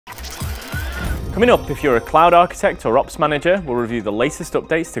Coming up, if you're a cloud architect or ops manager, we'll review the latest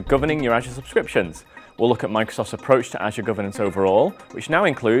updates to governing your Azure subscriptions. We'll look at Microsoft's approach to Azure governance overall, which now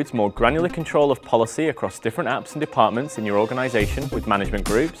includes more granular control of policy across different apps and departments in your organization with management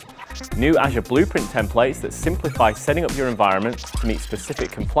groups, new Azure Blueprint templates that simplify setting up your environment to meet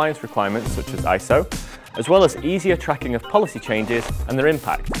specific compliance requirements such as ISO, as well as easier tracking of policy changes and their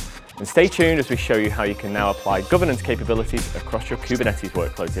impact. And stay tuned as we show you how you can now apply governance capabilities across your Kubernetes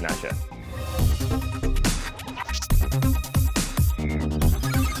workloads in Azure.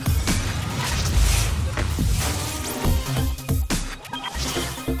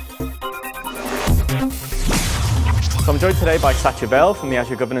 So I'm joined today by Satya Vel from the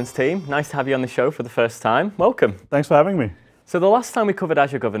Azure Governance Team. Nice to have you on the show for the first time. Welcome. Thanks for having me. So the last time we covered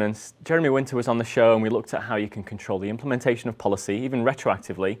Azure Governance, Jeremy Winter was on the show and we looked at how you can control the implementation of policy, even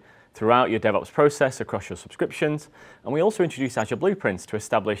retroactively, throughout your DevOps process across your subscriptions. And we also introduced Azure Blueprints to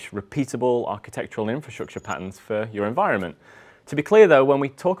establish repeatable architectural and infrastructure patterns for your environment. To be clear though, when we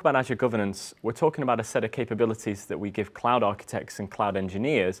talk about Azure Governance, we're talking about a set of capabilities that we give cloud architects and cloud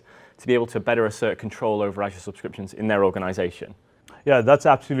engineers to be able to better assert control over Azure subscriptions in their organization. Yeah, that's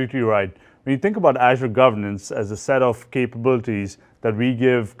absolutely right. When you think about Azure Governance as a set of capabilities that we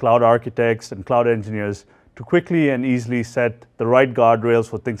give cloud architects and cloud engineers to quickly and easily set the right guardrails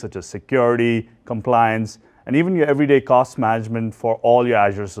for things such as security, compliance, and even your everyday cost management for all your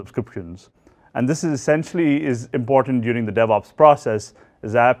Azure subscriptions. And this is essentially important during the DevOps process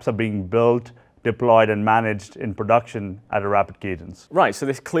as apps are being built, deployed, and managed in production at a rapid cadence. Right, so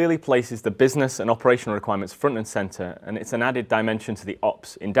this clearly places the business and operational requirements front and center, and it's an added dimension to the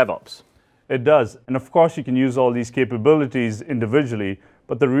ops in DevOps. It does. And of course, you can use all these capabilities individually,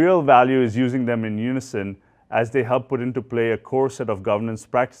 but the real value is using them in unison as they help put into play a core set of governance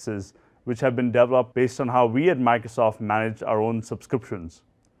practices which have been developed based on how we at Microsoft manage our own subscriptions.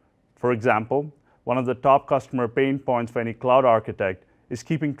 For example, one of the top customer pain points for any cloud architect is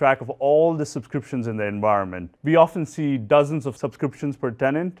keeping track of all the subscriptions in the environment. We often see dozens of subscriptions per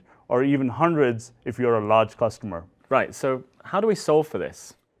tenant, or even hundreds if you're a large customer. Right, so how do we solve for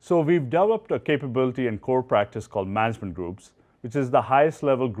this? So we've developed a capability and core practice called management groups, which is the highest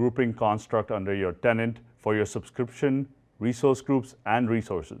level grouping construct under your tenant for your subscription, resource groups, and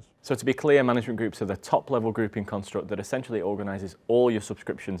resources. So to be clear, management groups are the top level grouping construct that essentially organizes all your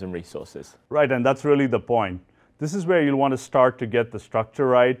subscriptions and resources. Right, and that's really the point. This is where you'll want to start to get the structure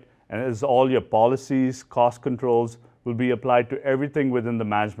right, and as all your policies, cost controls will be applied to everything within the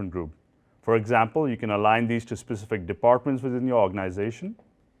management group. For example, you can align these to specific departments within your organization,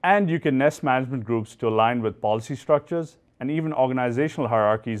 and you can nest management groups to align with policy structures and even organizational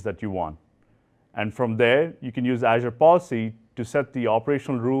hierarchies that you want. And from there, you can use Azure Policy to set the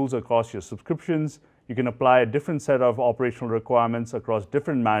operational rules across your subscriptions. You can apply a different set of operational requirements across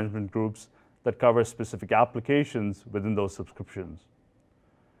different management groups that cover specific applications within those subscriptions.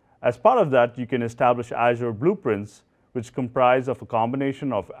 As part of that, you can establish Azure Blueprints, which comprise of a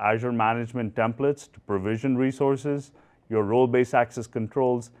combination of Azure management templates to provision resources, your role-based access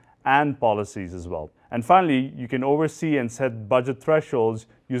controls, and policies as well. And finally, you can oversee and set budget thresholds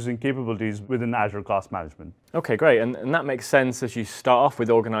using capabilities within Azure Cost Management. Okay, great. And that makes sense as you start off with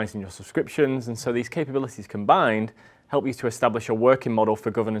organizing your subscriptions. And so these capabilities combined help you to establish a working model for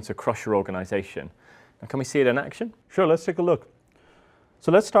governance across your organization. Now, can we see it in action? Sure, let's take a look.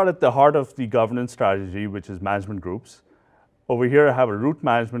 So let's start at the heart of the governance strategy, which is management groups. Over here, I have a root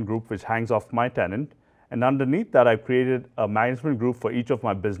management group, which hangs off my tenant. And underneath that, I've created a management group for each of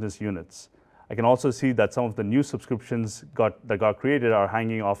my business units. I can also see that some of the new subscriptions that got created are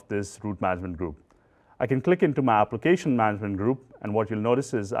hanging off this root management group. I can click into my application management group, and what you'll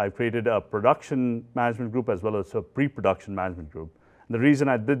notice is I've created a production management group as well as a pre-production management group. And the reason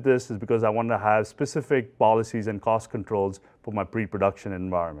I did this is because I want to have specific policies and cost controls for my pre-production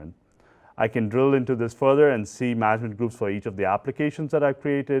environment. I can drill into this further and see management groups for each of the applications that I've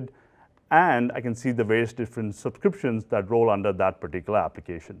created, and I can see the various different subscriptions that roll under that particular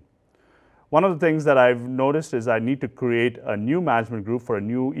application. One of the things that I've noticed is I need to create a new management group for a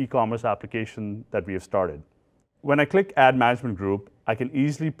new e-commerce application that we have started. When I click Add Management Group, I can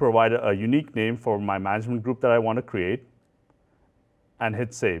easily provide a unique name for my management group that I want to create and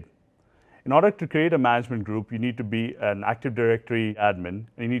hit Save. In order to create a management group, you need to be an Active Directory admin,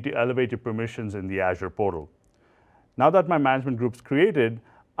 and you need to elevate your permissions in the Azure portal. Now that my management group's created,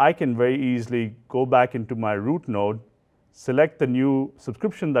 I can very easily go back into my root node, select the new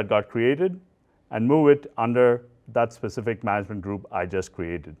subscription that got created, and move it under that specific management group I just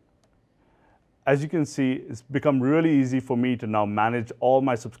created. As you can see, it's become really easy for me to now manage all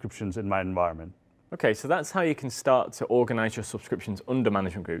my subscriptions in my environment. Okay, so that's how you can start to organize your subscriptions under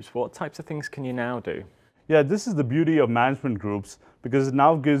management groups. What types of things can you now do? Yeah, this is the beauty of management groups because it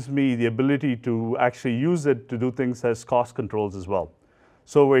now gives me the ability to actually use it to do things as cost controls as well.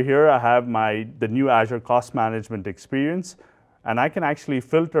 So over here I have the new Azure Cost Management experience, and I can actually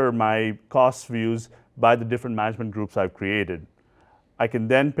filter my cost views by the different management groups I've created. I can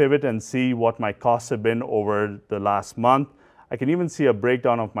then pivot and see what my costs have been over the last month. I can even see a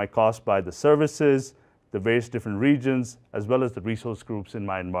breakdown of my costs by the services, the various different regions, as well as the resource groups in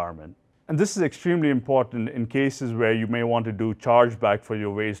my environment. And this is extremely important in cases where you may want to do chargeback for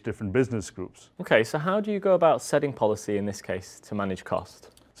your various different business groups. Okay, so how do you go about setting policy in this case to manage cost?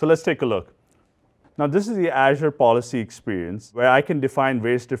 So let's take a look. Now this is the Azure policy experience where I can define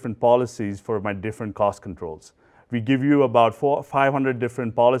various different policies for my different cost controls. We give you about 500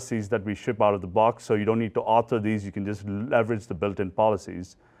 different policies that we ship out of the box, so you don't need to author these, you can just leverage the built-in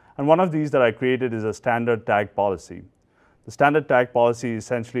policies. And one of these that I created is a standard tag policy. The standard tag policy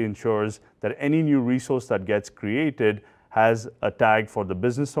essentially ensures that any new resource that gets created has a tag for the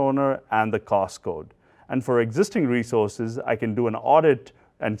business owner and the cost code. And for existing resources, I can do an audit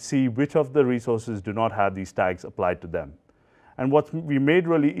and see which of the resources do not have these tags applied to them. And what we made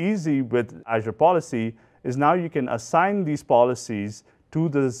really easy with Azure Policy is now you can assign these policies to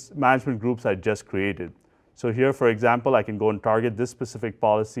the management groups I just created. So here, for example, I can go and target this specific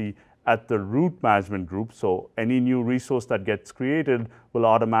policy at the root management group. So any new resource that gets created will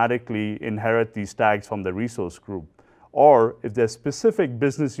automatically inherit these tags from the resource group. Or if there's specific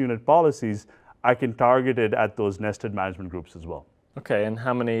business unit policies, I can target it at those nested management groups as well. Okay, and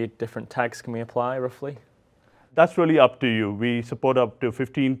how many different tags can we apply roughly? That's really up to you. We support up to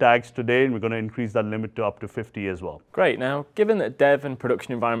 15 tags today, and we're going to increase that limit to up to 50 as well. Great. Now, given that dev and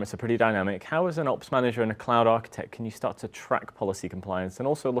production environments are pretty dynamic, how as an ops manager and a cloud architect can you start to track policy compliance and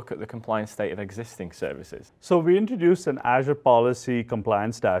also look at the compliance state of existing services? So we introduced an Azure Policy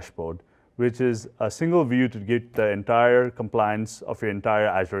Compliance Dashboard, which is a single view to get the entire compliance of your entire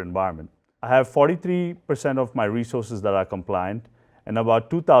Azure environment. I have 43% of my resources that are compliant and about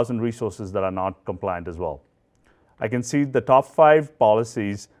 2,000 resources that are not compliant as well. I can see the top 5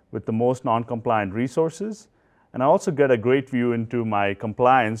 policies with the most non-compliant resources, and I also get a great view into my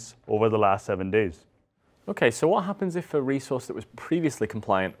compliance over the last 7 days. Okay, so what happens if a resource that was previously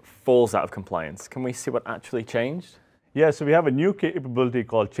compliant falls out of compliance? Can we see what actually changed? Yeah, so we have a new capability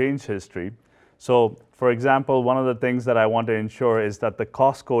called change history. So for example, one of the things that I want to ensure is that the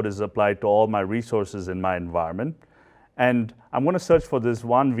cost code is applied to all my resources in my environment. And I'm going to search for this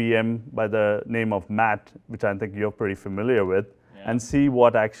one VM by the name of Matt, which I think you're pretty familiar with, and see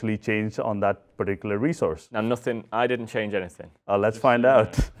what actually changed on that particular resource. Now, I didn't change anything. Let's find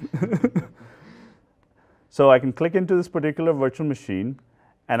out. So I can click into this particular virtual machine,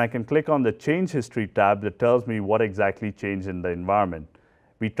 and I can click on the Change History tab that tells me what exactly changed in the environment.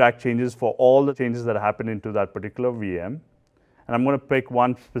 We track changes for all the changes that happened into that particular VM, and I'm going to pick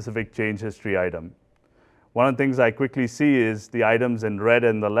one specific change history item. One of the things I quickly see is the items in red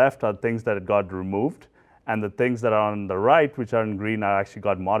on the left are things that got removed, and the things that are on the right, which are in green, are actually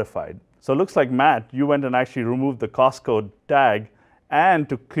got modified. So it looks like, Matt, you went and actually removed the cost code tag, and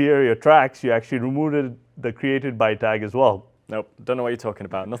to clear your tracks, you actually removed the created by tag as well. Nope, don't know what you're talking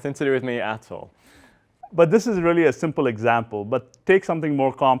about. Nothing to do with me at all. But this is really a simple example, but take something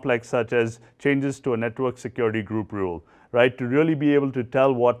more complex such as changes to a network security group rule, right? To really be able to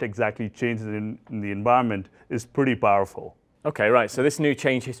tell what exactly changed in the environment is pretty powerful. Okay, right, so this new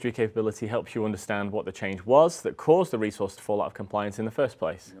change history capability helps you understand what the change was that caused the resource to fall out of compliance in the first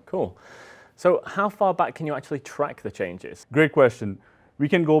place. Cool. So how far back can you actually track the changes? Great question. We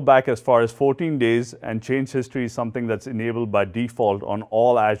can go back as far as 14 days, and change history is something that's enabled by default on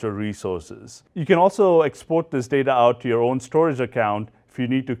all Azure resources. You can also export this data out to your own storage account if you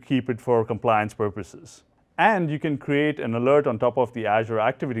need to keep it for compliance purposes. And you can create an alert on top of the Azure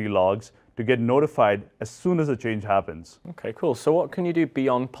activity logs to get notified as soon as a change happens. Okay, cool. So what can you do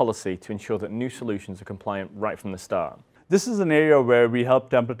beyond policy to ensure that new solutions are compliant right from the start? This is an area where we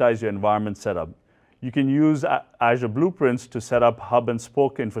help templatize your environment setup. You can use Azure Blueprints to set up hub and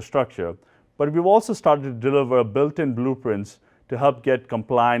spoke infrastructure, but we've also started to deliver built-in blueprints to help get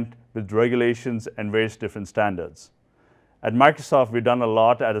compliant with regulations and various different standards. At Microsoft, we've done a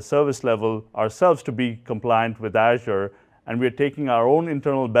lot at a service level ourselves to be compliant with Azure, and we're taking our own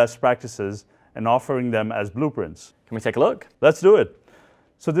internal best practices and offering them as blueprints. Can we take a look? Let's do it.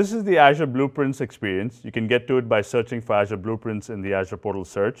 So this is the Azure Blueprints experience. You can get to it by searching for Azure Blueprints in the Azure portal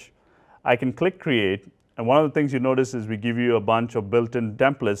search. I can click Create, and one of the things you notice is we give you a bunch of built-in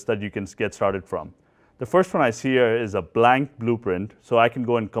templates that you can get started from. The first one I see here is a blank blueprint, so I can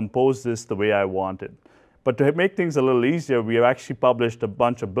go and compose this the way I want it. But to make things a little easier, we have actually published a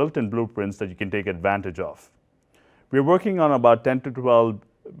bunch of built-in blueprints that you can take advantage of. We're working on about 10 to 12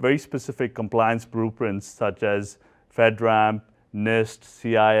 very specific compliance blueprints such as FedRAMP, NIST,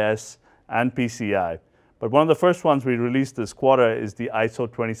 CIS, and PCI. But one of the first ones we released this quarter is the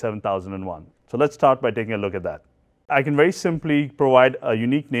ISO 27001. So let's start by taking a look at that. I can very simply provide a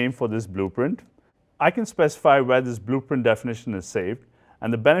unique name for this blueprint. I can specify where this blueprint definition is saved.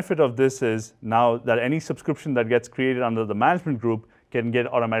 And the benefit of this is now that any subscription that gets created under the management group can get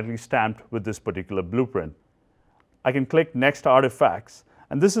automatically stamped with this particular blueprint. I can click Next Artifacts.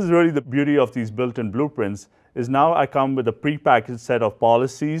 And this is really the beauty of these built-in blueprints, is now I come with a prepackaged set of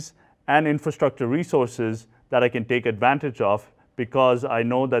policies and infrastructure resources that I can take advantage of because I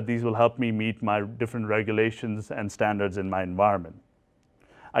know that these will help me meet my different regulations and standards in my environment.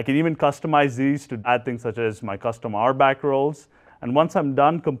 I can even customize these to add things such as my custom RBAC roles. And once I'm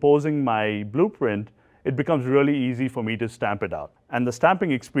done composing my blueprint, it becomes really easy for me to stamp it out. And the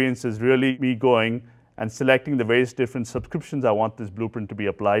stamping experience is really me going and selecting the various different subscriptions I want this blueprint to be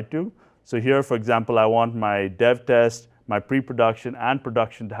applied to. So here, for example, I want my dev test, my pre-production, and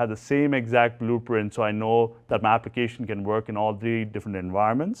production to have the same exact blueprint so I know that my application can work in all 3 different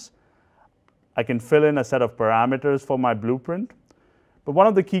environments. I can fill in a set of parameters for my blueprint. But one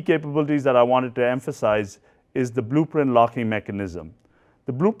of the key capabilities that I wanted to emphasize is the blueprint locking mechanism.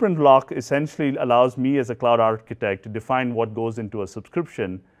 The blueprint lock essentially allows me as a cloud architect to define what goes into a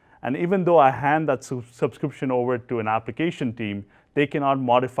subscription. And even though I hand that subscription over to an application team, they cannot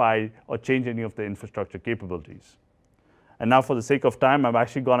modify or change any of the infrastructure capabilities. And now for the sake of time, I've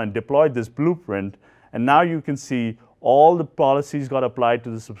actually gone and deployed this blueprint. And now you can see all the policies got applied to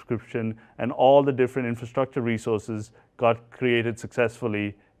the subscription and all the different infrastructure resources got created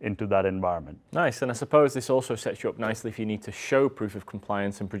successfully into that environment. Nice, and I suppose this also sets you up nicely if you need to show proof of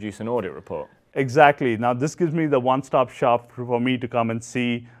compliance and produce an audit report. Exactly. Now this gives me the one-stop shop for me to come and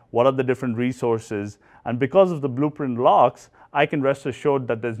see what are the different resources. And because of the blueprint locks, I can rest assured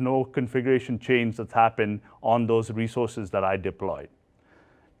that there's no configuration change that's happened on those resources that I deployed.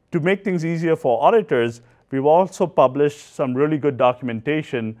 To make things easier for auditors, we've also published some really good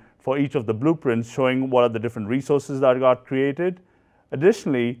documentation for each of the blueprints showing what are the different resources that got created.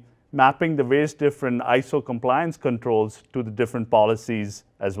 Additionally, mapping the various different ISO compliance controls to the different policies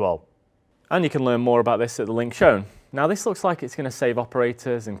as well. And you can learn more about this at the link shown. Now this looks like it's going to save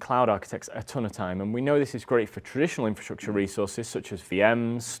operators and cloud architects a ton of time, and we know this is great for traditional infrastructure resources such as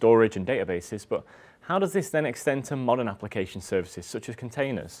VMs, storage and databases, but how does this then extend to modern application services such as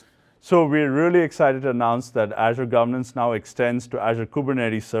containers? So we're really excited to announce that Azure Governance now extends to Azure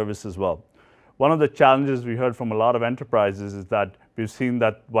Kubernetes service as well. One of the challenges we heard from a lot of enterprises is that we've seen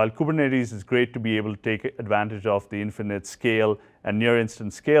that while Kubernetes is great to be able to take advantage of the infinite scale and near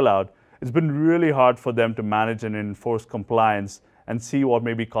instant scale out, it's been really hard for them to manage and enforce compliance and see what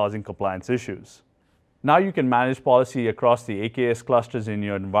may be causing compliance issues. Now you can manage policy across the AKS clusters in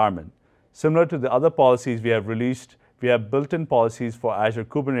your environment. Similar to the other policies we have released, we have built-in policies for Azure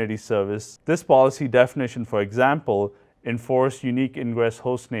Kubernetes service. This policy definition, for example, enforce unique ingress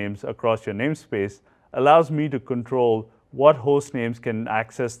host names across your namespace, allows me to control what host names can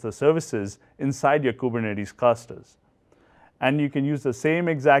access the services inside your Kubernetes clusters. And you can use the same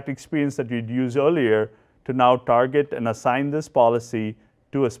exact experience that you'd used earlier to now target and assign this policy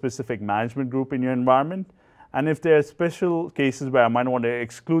to a specific management group in your environment. And if there are special cases where I might want to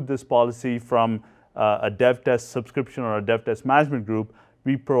exclude this policy from a dev test subscription or a dev test management group,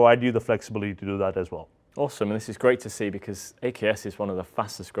 we provide you the flexibility to do that as well. Awesome, and this is great to see because AKS is one of the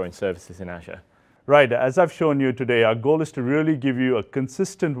fastest growing services in Azure. Right, as I've shown you today, our goal is to really give you a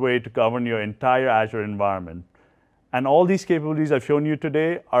consistent way to govern your entire Azure environment. And all these capabilities I've shown you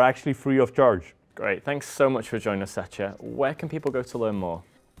today are actually free of charge. Great, thanks so much for joining us, Satya. Where can people go to learn more?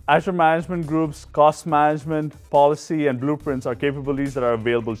 Azure Management Groups, cost management, policy, and blueprints are capabilities that are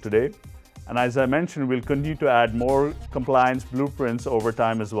available today. And as I mentioned, we'll continue to add more compliance blueprints over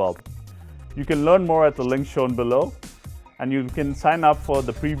time as well. You can learn more at the link shown below, and you can sign up for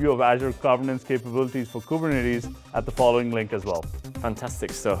the preview of Azure Governance capabilities for Kubernetes at the following link as well.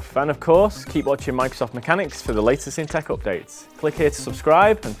 Fantastic stuff. And of course, keep watching Microsoft Mechanics for the latest in tech updates. Click here to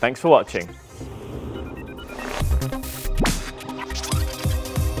subscribe, and thanks for watching.